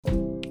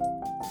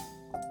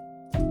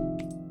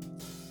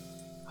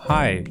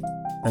Hi,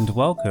 and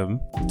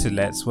welcome to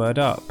Let's Word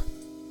Up.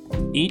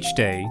 Each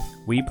day,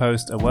 we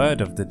post a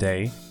word of the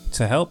day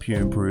to help you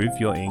improve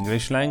your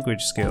English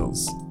language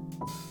skills.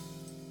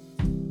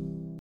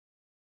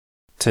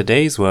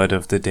 Today's word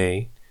of the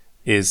day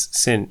is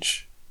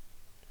cinch.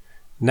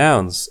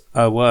 Nouns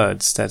are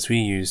words that we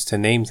use to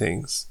name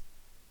things.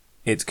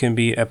 It can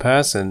be a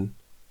person,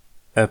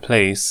 a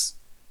place,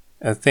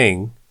 a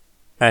thing,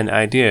 an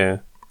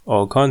idea,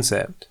 or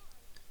concept.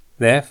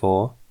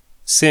 Therefore,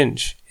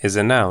 cinch is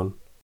a noun.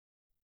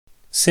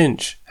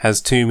 Cinch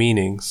has two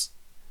meanings.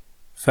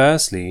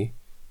 Firstly,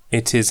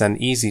 it is an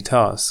easy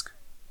task.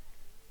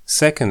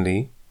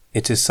 Secondly,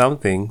 it is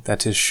something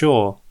that is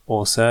sure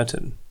or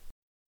certain.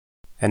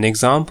 An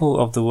example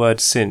of the word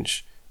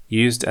cinch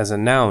used as a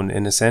noun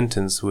in a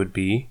sentence would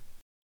be,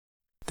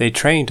 "They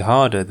trained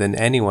harder than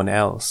anyone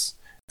else.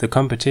 The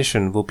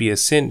competition will be a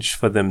cinch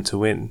for them to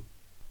win."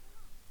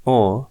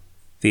 Or,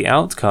 "The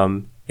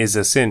outcome is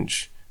a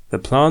cinch. The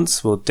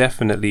plants will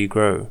definitely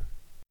grow."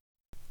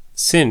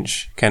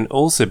 Cinch can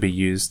also be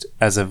used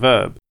as a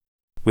verb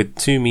with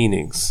two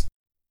meanings.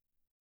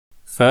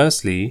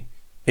 Firstly,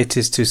 it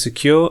is to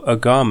secure a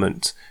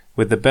garment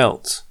with a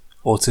belt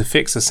or to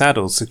fix a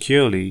saddle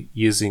securely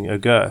using a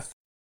girth.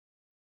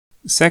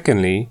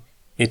 Secondly,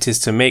 it is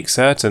to make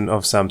certain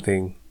of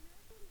something.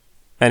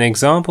 An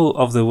example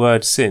of the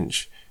word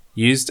cinch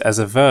used as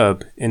a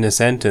verb in a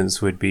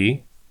sentence would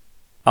be,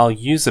 "I'll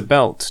use a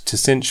belt to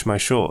cinch my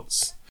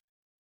shorts."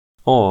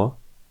 Or,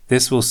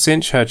 "This will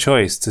cinch her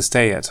choice to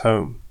stay at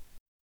home."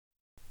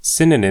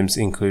 Synonyms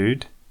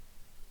include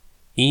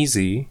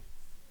easy,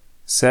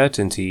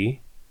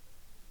 certainty,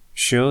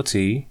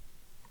 surety,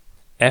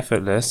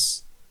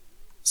 effortless,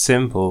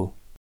 simple.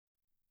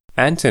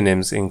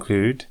 Antonyms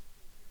include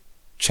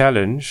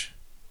challenge,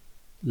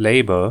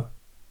 labor,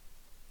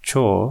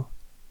 chore,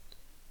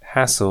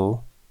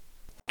 hassle,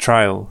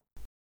 trial.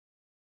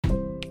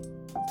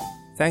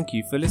 Thank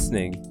you for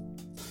listening.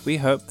 We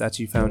hope that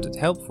you found it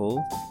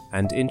helpful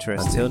and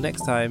interesting. Until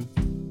next time.